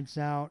off, lights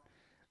out,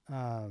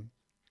 kind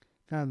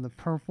of the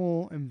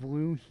purple and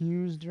blue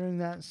hues during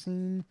that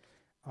scene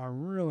are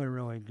really,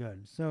 really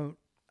good. So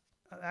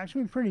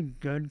actually pretty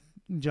good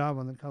job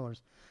on the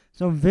colors.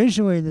 So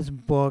visually, this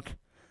book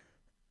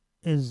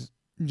is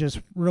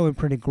just really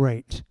pretty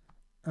great.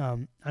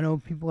 I know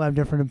people have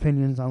different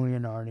opinions on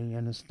Leonardi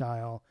and his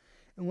style.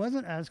 It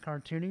wasn't as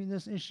cartoony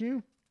this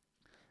issue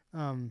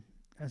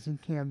as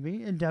it can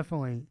be. It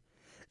definitely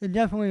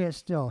is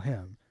still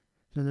him.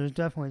 So there's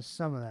definitely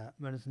some of that,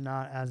 but it's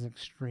not as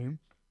extreme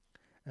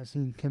as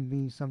he can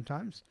be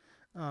sometimes.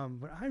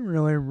 But I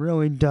really,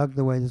 really dug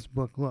the way this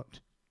book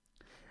looked.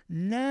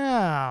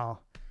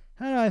 Now,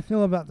 how do I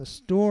feel about the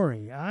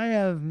story? I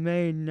have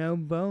made no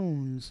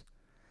bones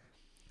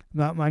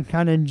about my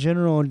kind of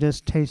general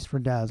distaste for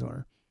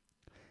Dazzler.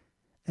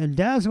 And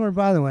Dazzler,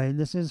 by the way,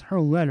 this is her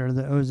letter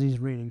that OZ's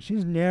reading.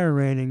 She's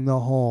narrating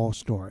the whole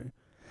story.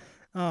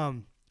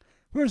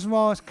 First of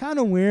all, it's kind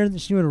of weird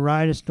that she would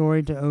write a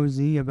story to OZ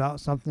about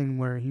something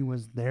where he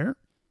was there.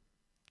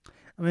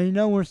 I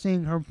mean, we're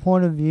seeing her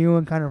point of view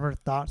and kind of her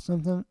thoughts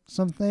on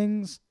some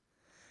things.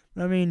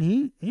 But I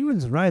mean, he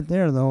was right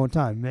there the whole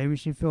time. Maybe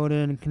she filled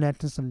in and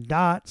connected some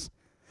dots.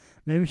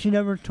 Maybe she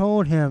never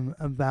told him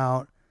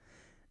about,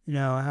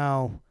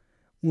 how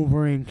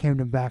Wolverine came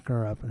to back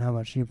her up and how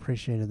much she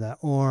appreciated that.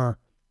 Or,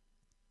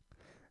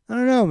 I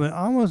don't know, but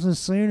almost as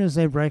soon as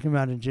they break him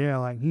out of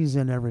jail, like, he's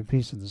in every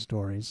piece of the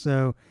story.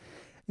 So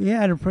he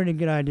had a pretty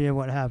good idea of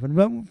what happened.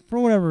 But for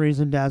whatever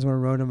reason, Dazzler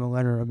wrote him a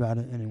letter about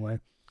it anyway.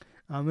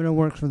 And it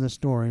works for the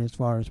story as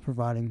far as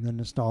providing the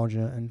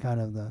nostalgia and kind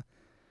of the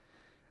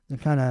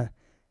kind of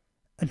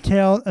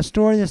a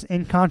story that's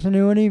in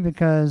continuity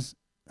because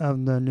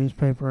of the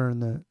newspaper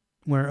and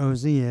where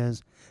OZ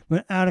is,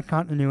 but out of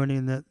continuity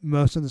in that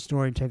most of the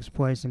story takes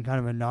place in kind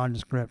of a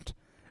nondescript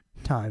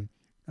time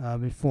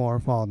before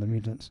Fall of the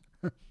Mutants.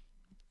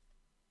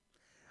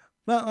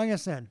 But like I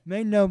said,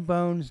 made no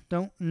bones,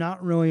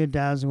 not really a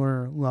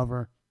Dazzler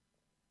lover.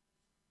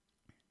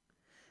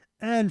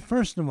 And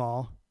first of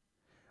all,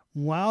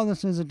 while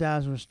this is a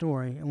Dazzler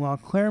story, and while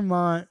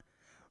Claremont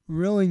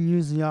really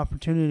used the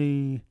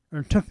opportunity,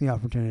 or took the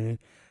opportunity,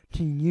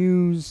 to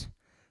use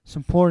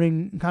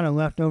kind of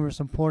leftover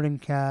supporting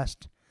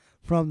cast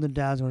from the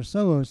Dazzler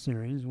solo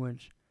series,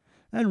 which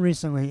had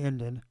recently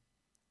ended,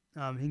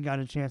 he got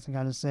a chance to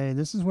kind of say,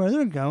 this is where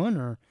they're going,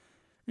 or,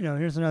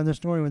 here's another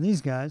story with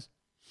these guys.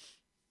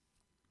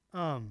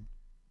 So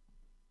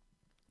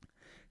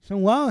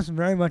while it's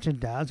very much a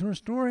Dazzler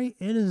story,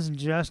 it is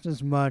just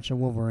as much a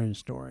Wolverine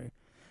story.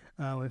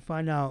 We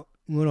find out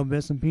little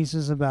bits and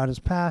pieces about his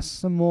past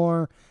some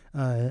more,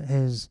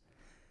 his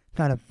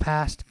kind of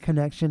past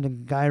connection to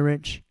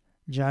Gyrich.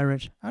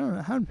 I don't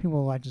know, how do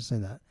people like to say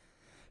that?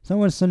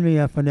 Someone send me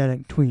a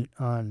phonetic tweet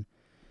on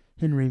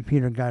Henry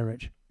Peter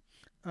Gyrich.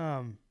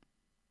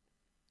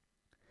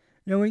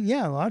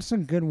 Lots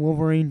of good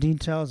Wolverine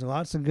details,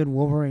 lots of good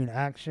Wolverine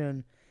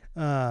action.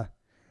 The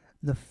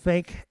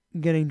fake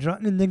getting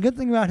drunk, and the good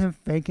thing about him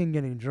faking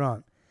getting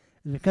drunk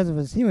is because of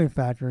his healing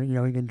factor, he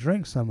can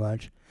drink so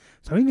much.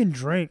 So he can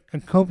drink a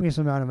copious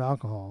amount of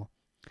alcohol,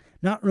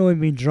 not really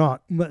be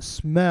drunk, but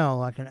smell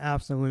like an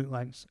absolute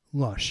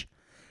lush.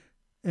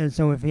 And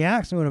so if he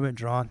acts a little bit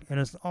drunk and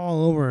it's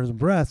all over his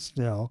breath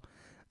still,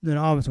 then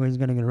obviously he's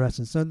going to get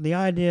arrested. So the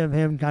idea of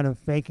him kind of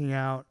faking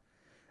out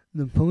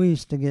the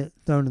police to get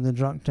thrown in the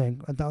drunk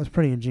tank, I thought was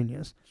pretty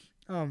ingenious.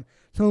 So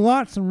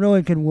lots of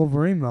really good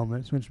Wolverine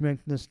moments, which make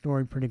this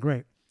story pretty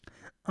great.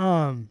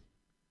 Also,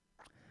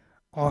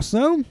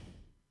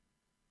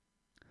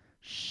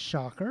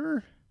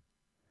 shocker,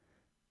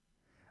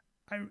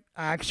 I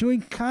actually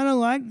kind of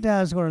like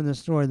Dazzler in this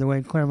story, the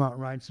way Claremont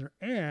writes her,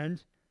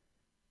 and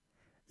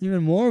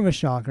even more of a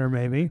shocker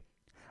maybe,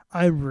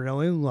 I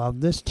really love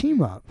this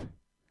team up.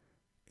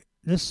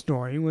 This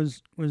story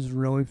was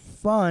really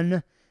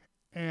fun,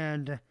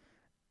 and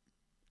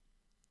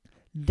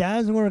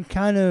Dazzler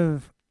kind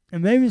of,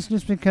 and maybe it's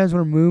just because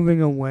we're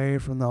moving away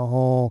from the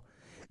whole,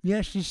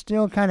 she's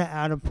still kind of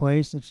out of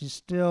place, and she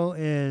still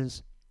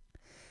is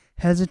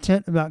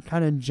hesitant about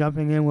kind of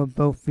jumping in with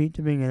both feet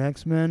to being an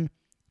X-Men.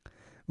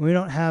 We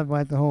don't have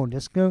the whole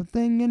disco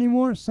thing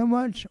anymore so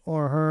much,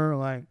 or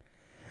her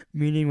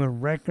meeting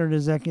with record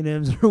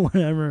executives or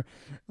whatever.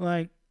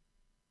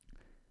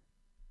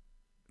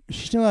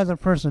 She still has a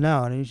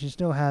personality. She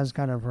still has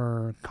kind of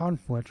her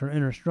conflict, her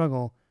inner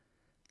struggle.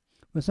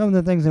 But some of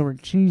the things that were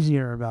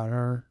cheesier about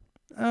her,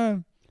 I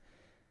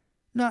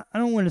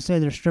don't want to say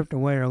they're stripped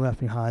away or left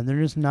behind.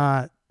 They're just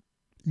not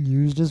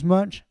used as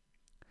much.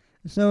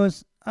 So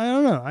I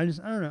don't know. I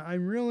don't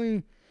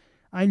know.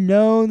 I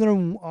know there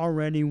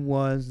already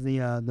was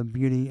the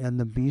Beauty and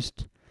the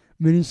Beast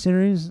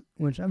miniseries,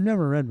 which I've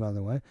never read, by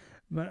the way,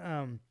 but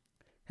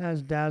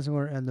has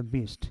Dazzler and the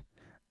Beast,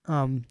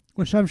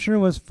 which I'm sure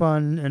was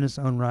fun in its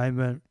own right,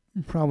 but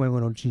probably a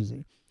little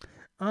cheesy.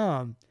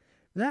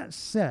 That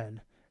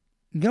said,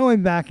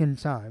 going back in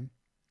time,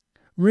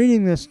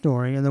 reading this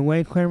story and the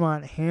way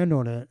Claremont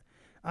handled it,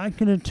 I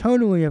could have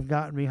totally have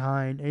gotten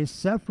behind a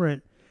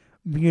separate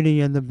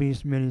Beauty and the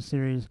Beast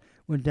miniseries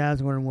with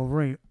Dazzler and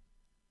Wolverine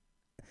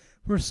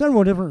for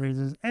several different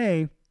reasons.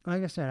 A,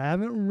 like I said, I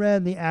haven't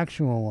read the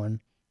actual one,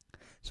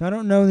 so I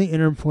don't know the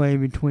interplay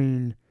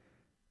between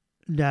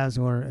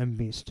Dazzler and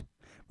Beast.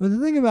 But the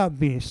thing about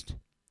Beast,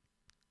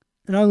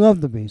 and I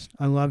love the Beast.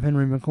 I love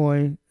Henry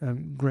McCoy, a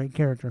great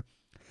character.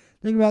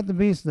 The thing about the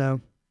Beast, though,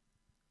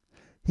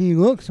 he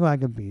looks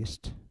like a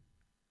beast,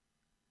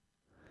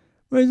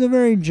 but he's a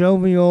very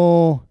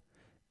jovial,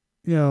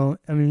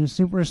 he's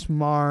super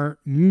smart,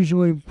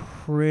 usually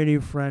pretty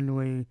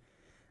friendly,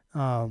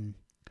 kind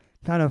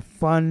of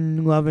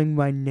fun-loving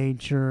by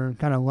nature,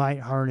 kind of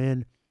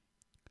lighthearted.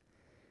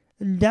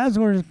 And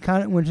Dazzler is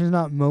which is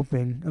not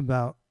moping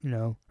about,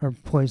 her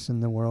place in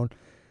the world.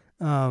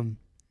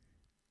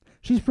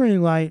 She's pretty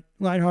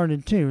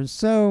lighthearted too.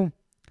 So,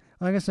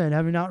 like I said,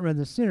 having not read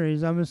the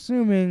series, I'm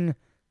assuming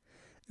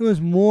it was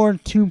more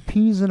two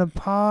peas in a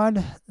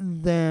pod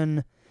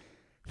than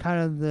kind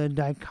of the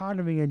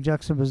dichotomy and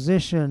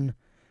juxtaposition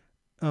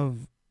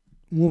of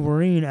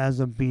Wolverine as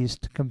a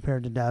beast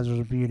compared to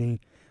Dazzler's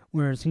Beauty,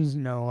 whereas he's, a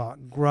lot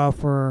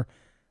gruffer,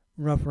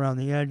 rough around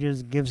the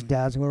edges, gives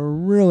Dazzler a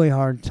really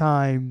hard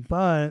time,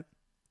 but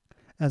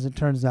as it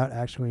turns out,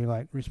 actually,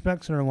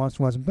 respects her and wants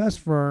what's best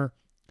for her.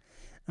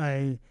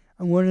 I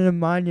wouldn't have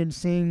minded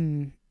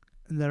seeing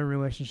their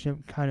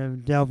relationship kind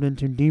of delved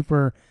into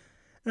deeper.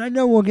 And I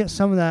know we'll get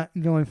some of that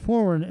going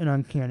forward in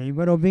Uncanny,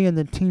 but it'll be in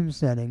the team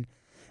setting.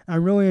 I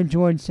really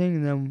enjoyed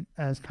seeing them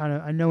as kind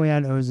of, I know we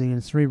had Ozzy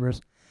and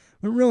Cerebrus,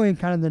 but really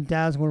kind of the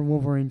Dazzler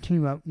Wolverine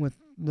team up with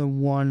the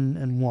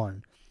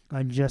 1-1,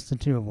 just the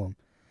two of them.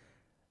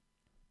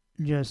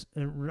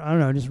 I don't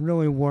know, just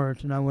really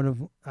worked,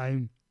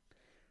 and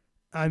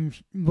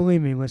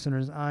believe me,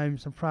 listeners, I'm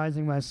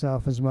surprising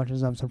myself as much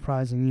as I'm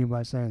surprising you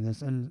by saying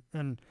this, and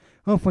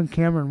hopefully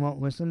Cameron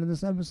won't listen to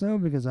this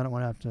episode because I don't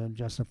want to have to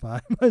justify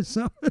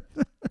myself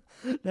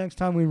next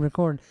time we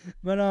record.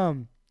 But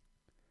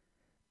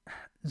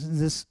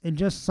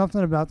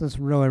something about this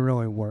really,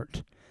 really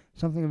worked.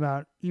 Something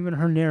about even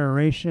her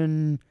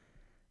narration.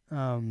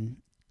 And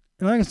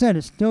like I said,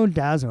 it's still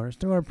Dazzler. It's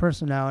still her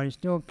personality.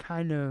 Still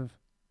kind of,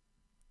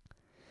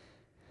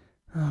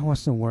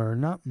 what's the word?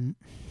 Not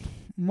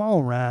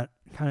mall rat.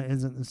 Kind of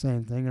isn't the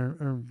same thing.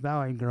 Or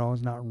Valley Girl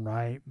is not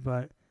right.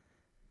 But,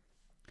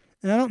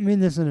 and I don't mean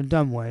this in a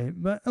dumb way,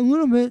 but a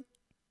little bit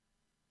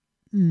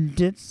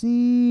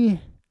ditzy,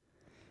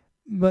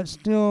 but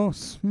still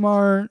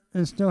smart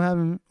and still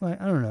having,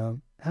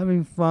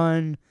 having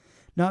fun,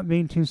 not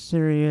being too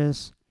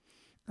serious.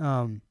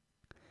 We'll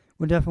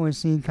definitely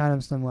see kind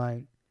of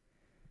some,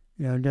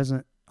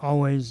 doesn't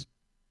always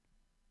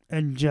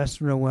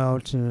adjust real well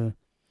to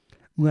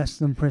less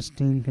than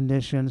pristine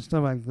conditions,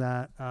 stuff like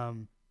that.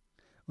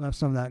 We'll have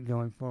some of that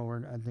going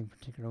forward, I think,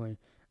 particularly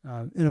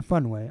in a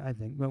fun way, I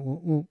think. But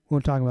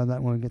we'll talk about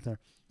that when we get there.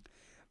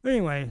 But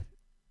anyway,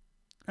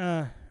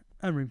 I'm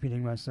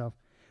repeating myself.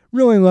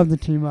 Really love the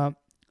team up.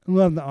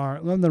 Love the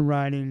art. Love the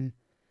writing.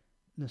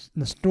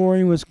 The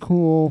story was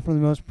cool for the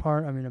most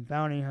part. I mean, a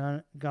bounty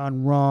hunt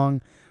gone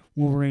wrong.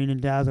 Wolverine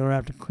and Dazzler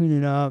have to clean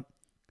it up.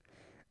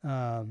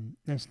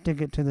 They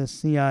stick it to the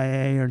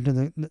CIA or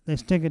they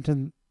stick it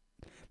to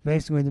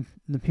basically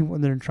the people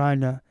that are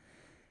trying to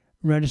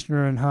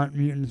register and hunt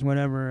mutants,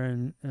 whatever,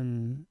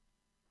 and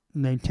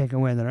they take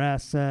away their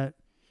asset.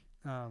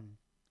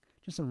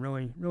 Just a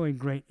really, really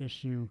great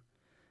issue.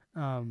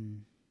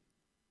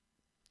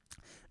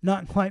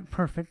 Not quite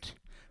perfect,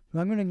 but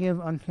I'm going to give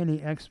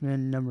Uncanny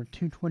X-Men number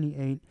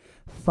 228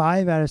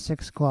 5 out of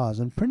 6 claws,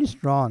 and pretty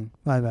strong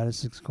 5 out of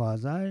 6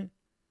 claws. I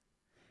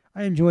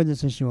enjoyed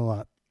this issue a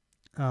lot.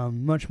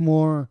 Much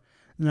more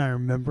than I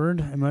remembered,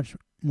 and much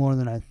more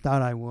than I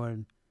thought I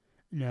would.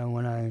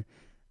 When I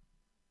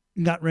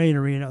got ready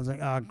to read it, I was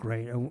like, oh,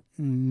 great, a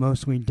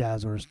mostly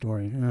Dazzler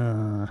story.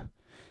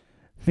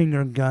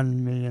 Finger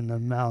gunned me in the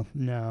mouth.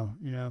 No,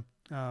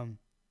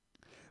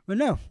 but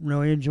no,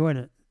 really enjoyed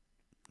it.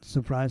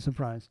 Surprise,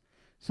 surprise.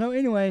 So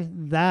anyway,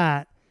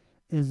 that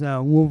is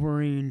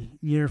Wolverine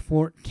Year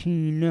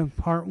 14,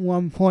 Part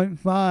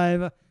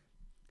 1.5.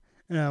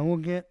 We'll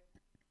get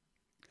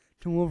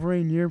to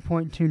Wolverine Year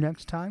Point 2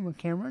 next time with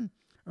Cameron,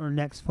 or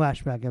next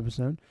flashback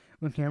episode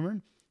with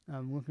Cameron.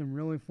 I'm looking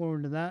really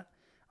forward to that.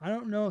 I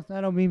don't know if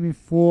that'll be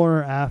before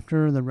or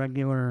after the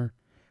regular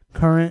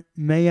current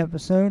May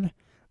episode,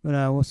 but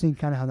we'll see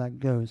kind of how that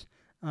goes.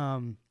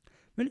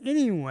 But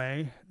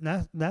anyway,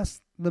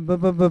 that's the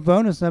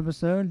bonus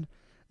episode,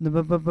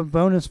 the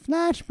bonus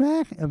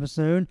flashback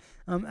episode.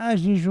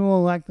 As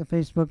usual, like the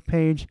Facebook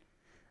page.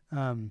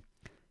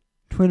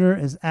 Twitter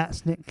is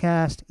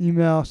 @SnickCast.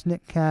 Email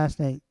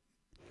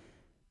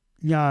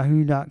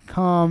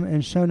snickcast@yahoo.com,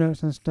 and show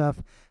notes and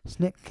stuff,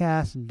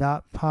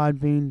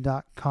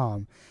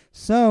 snickcast.podbean.com.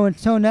 So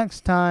until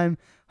next time,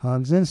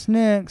 hugs and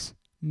snicks.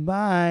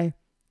 Bye.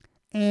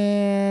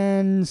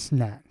 And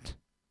snacked.